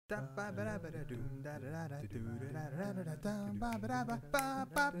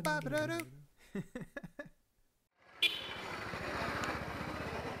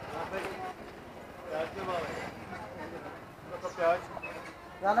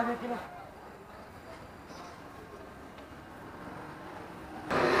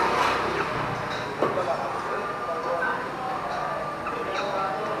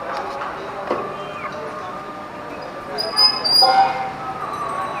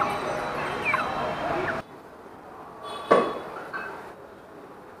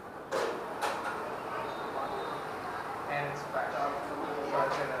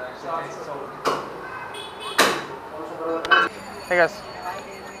Hey guys,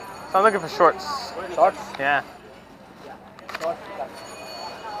 so I'm looking for shorts. Shorts? Yeah.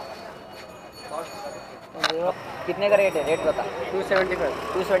 कितने का rate है? Rate बता. 275.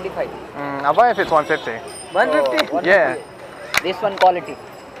 275. I'll buy if it's 150. 150? Yeah. This one quality.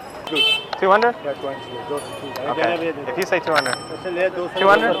 200? Yeah, 20. Those two. Okay. If you say 200. 200?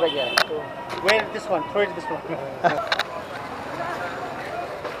 200? Where this one? Throw it this one.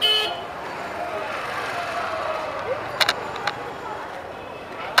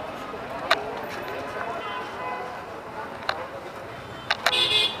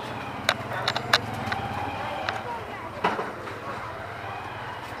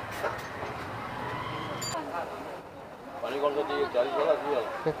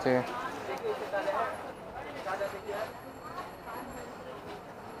 $50.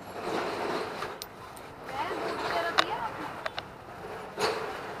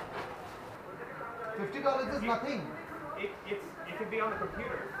 $50 is nothing. It could be on the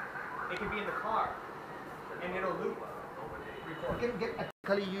computer. It could be in the car. And it'll loop. You can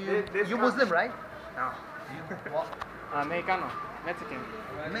get you Muslim, right? No. What? Mexicano. Mexican.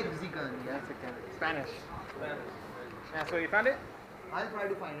 Mexican, yeah. Mexican. Spanish. Yeah, so you found it? I'll try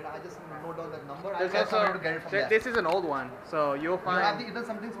to find it. I just note down that number. There's I'll try also, to get it from there. this is an old one, so you'll You find. have the, is there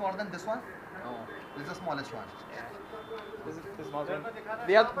something smaller than this one? No. This is the smallest one. This is the smallest one.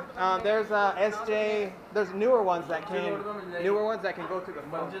 The other, there's SJ. There's newer ones that can go to the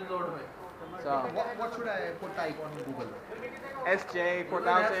phone. So What should I put type on Google? SJ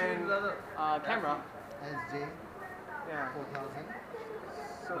 4000 camera. SJ Yeah. 4000.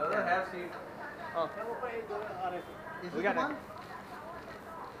 So oh. Is We this got the it. one?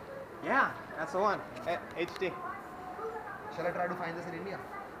 Yeah, that's the one. HD. Shall I try to find this in India?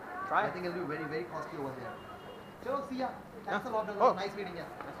 Try I it. think it'll be very, very costly over there. Chalo, see ya. Thanks a lot. It Oh. was nice meeting you.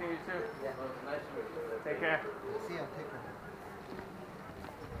 Nice to meet you too. Yeah. Take care. See ya. Take care.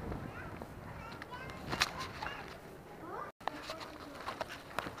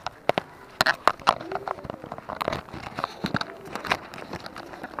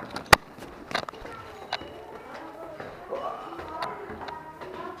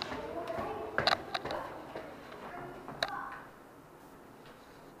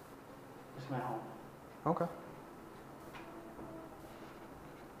 It's my home. Okay.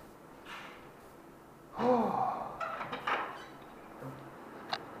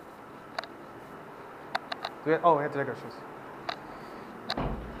 We have to take our shoes.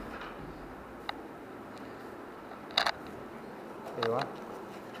 There you are.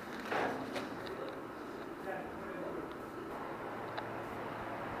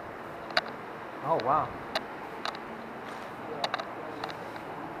 Oh, wow.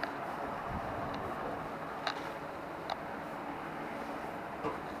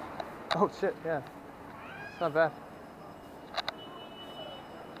 Oh shit, yeah. It's not bad.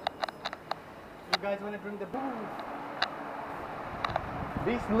 You guys want to drink the beer?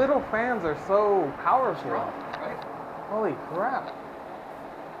 These little fans are so powerful. Right? Holy crap.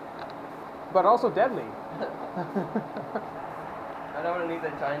 But also deadly. I don't want to need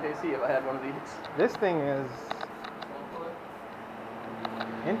that giant AC if I had one of these. This thing is...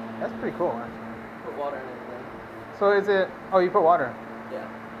 That's pretty cool, actually. Put water in everything. So is it... Oh, you put water. Yeah.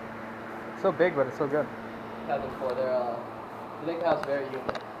 It's so big, but it's so good. Have them for their, you make the house very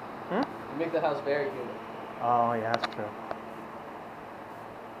humid. Hmm? You make the house very humid. Oh, yeah, that's true.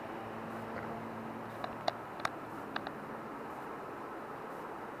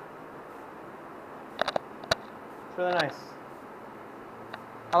 It's really nice.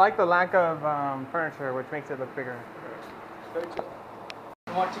 I like the lack of furniture, which makes it look bigger. Very chill.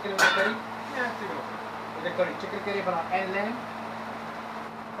 You want chicken in the curry? Yeah, chicken. The curry, chicken curry बना and lamb.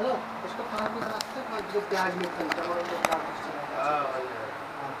 Hello, इसको खाना भी बना सकते हैं जो प्याज में खलता है और ये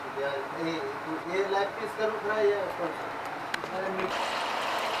प्याज में ये लैग पीस करूँ फ्राई या कौन सा?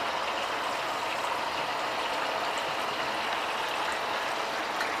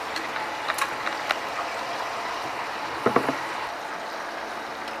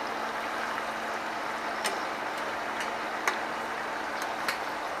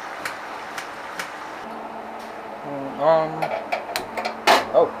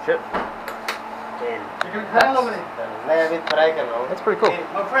 Oh shit. Hello, मैं अभी फ्राई कर रहा हूँ. That's pretty cool.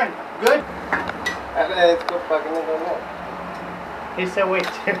 My friend, good. अरे इसको पकड़ने दो ना. He said wait.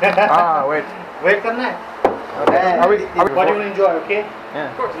 Ah, wait. Wait करना है. Are we What do you enjoy, okay?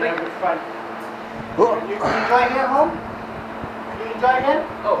 Yeah. Of course, have good fun. You enjoy here at home? You enjoy here?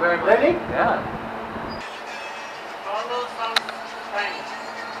 Oh, very much. Really? Yeah.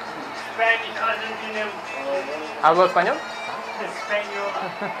 Spanish, Argentinian, Hablo español? Spanish.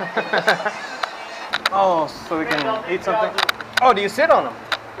 Oh, so we can eat something. Oh, do you sit on them?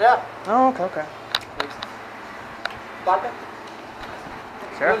 Yeah. Oh, okay, okay. Butter.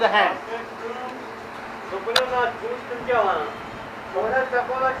 Sure. Use the hand.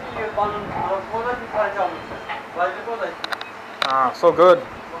 Ah, so good.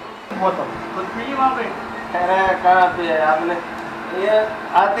 अरे कहाँ पे है आपने ये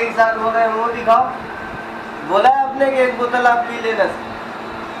आते के साथ बोल रहे मुँह दिखाओ बोला आपने कि एक बोतल आप पी लेना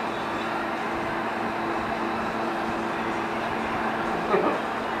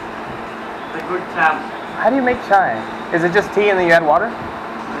A good champ. How do you make chai? Is it just tea and then you add water?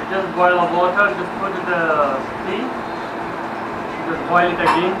 You just boil the water, just put in the tea, just boil it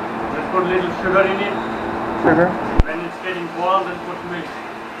again, just put a little sugar in it. Sugar. When it's getting boiled, then put milk.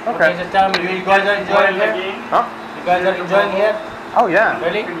 Okay. just tell me you guys are enjoying Boil here again. Huh? you guys are enjoying here Oh yeah.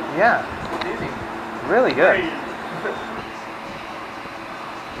 really Yeah. Really good.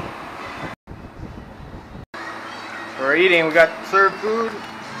 We're eating. We got served food.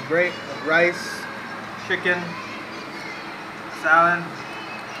 Great rice, chicken, salad.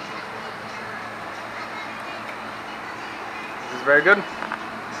 This is very good.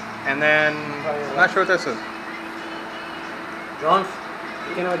 And then not sure what this is. Jones,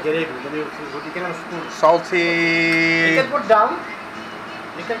 you can have a jalebi, then you can have a spoon. You Salty. can put down.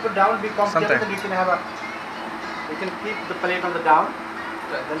 You can put down, be comfortable, Something. then you can have a. You can keep the plate on the down,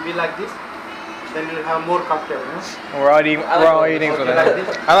 then be like this. Then you'll have more comfortable. You know? We're all eating with it. like this.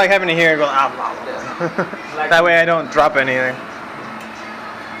 I like having it here and go ah. Like That way I don't drop anything.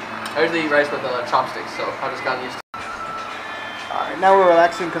 I usually eat rice with chopsticks, so I just got used to it. Alright, now we're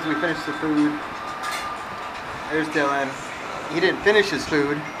relaxing because we finished the food. There's Dylan. He didn't finish his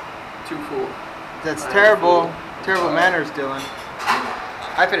food. Too full. That's terrible. Terrible manners, Dylan.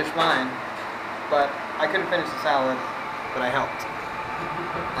 I finished mine, but I couldn't finish the salad, but I helped.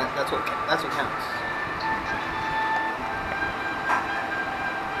 That's what counts.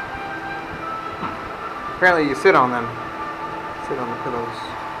 Apparently you sit on them. Sit on the pillows.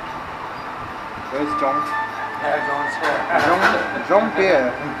 Where's John? John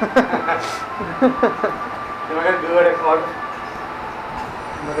Pierre.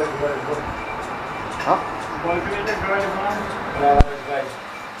 Huh?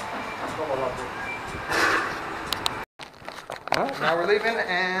 Well, now we're leaving,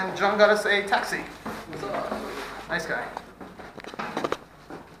 and John got us a taxi. Nice guy.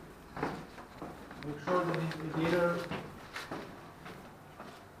 Make sure that the dinner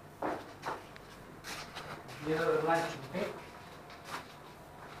lunch, okay?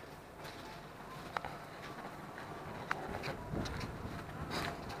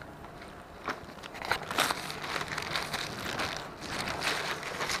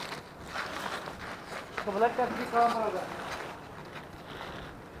 तो black taxi कहाँ पर होगा?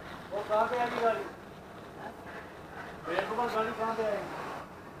 वो कहाँ पे आएगी गाड़ी? मेरे को बस गाड़ी कहाँ पे आएगी?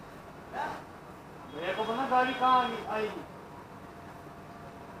 मेरे को पता गाड़ी कहाँ आएगी?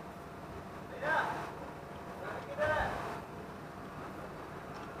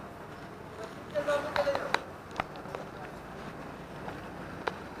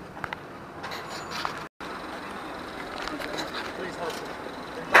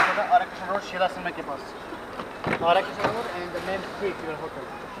 Road, Sheila Cinema के पास. Arakishan Road and the main street, your hotel.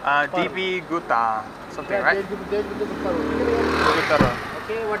 DP Gutta, something, right? They'll do the car.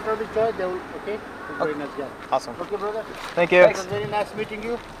 Okay, whatever the choice, they will, okay? Very nice guy. Awesome. Okay, brother. Thank you. It was very nice meeting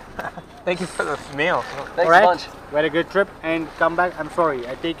you. Thank you for the meal. thanks Alright, lunch very good trip and come back. I'm sorry,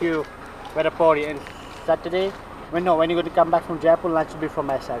 I take you at a party and Saturday. When you're going to come back from Jaipur, lunch will be from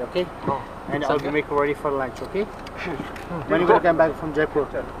my side, okay? Oh, And sounds I'll good. make you ready for lunch, okay? When you going to come back from Jaipur?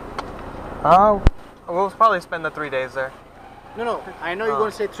 We'll probably spend the 3 days there. No, I know you're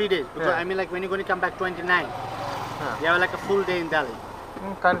going to say 3 days. Because Yeah. I mean like when you're going to come back 29. You have like a full day in Delhi.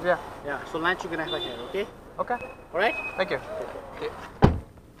 Kind of, yeah. Yeah, so lunch you're going to have here, okay? Okay. Alright? Thank you. Okay.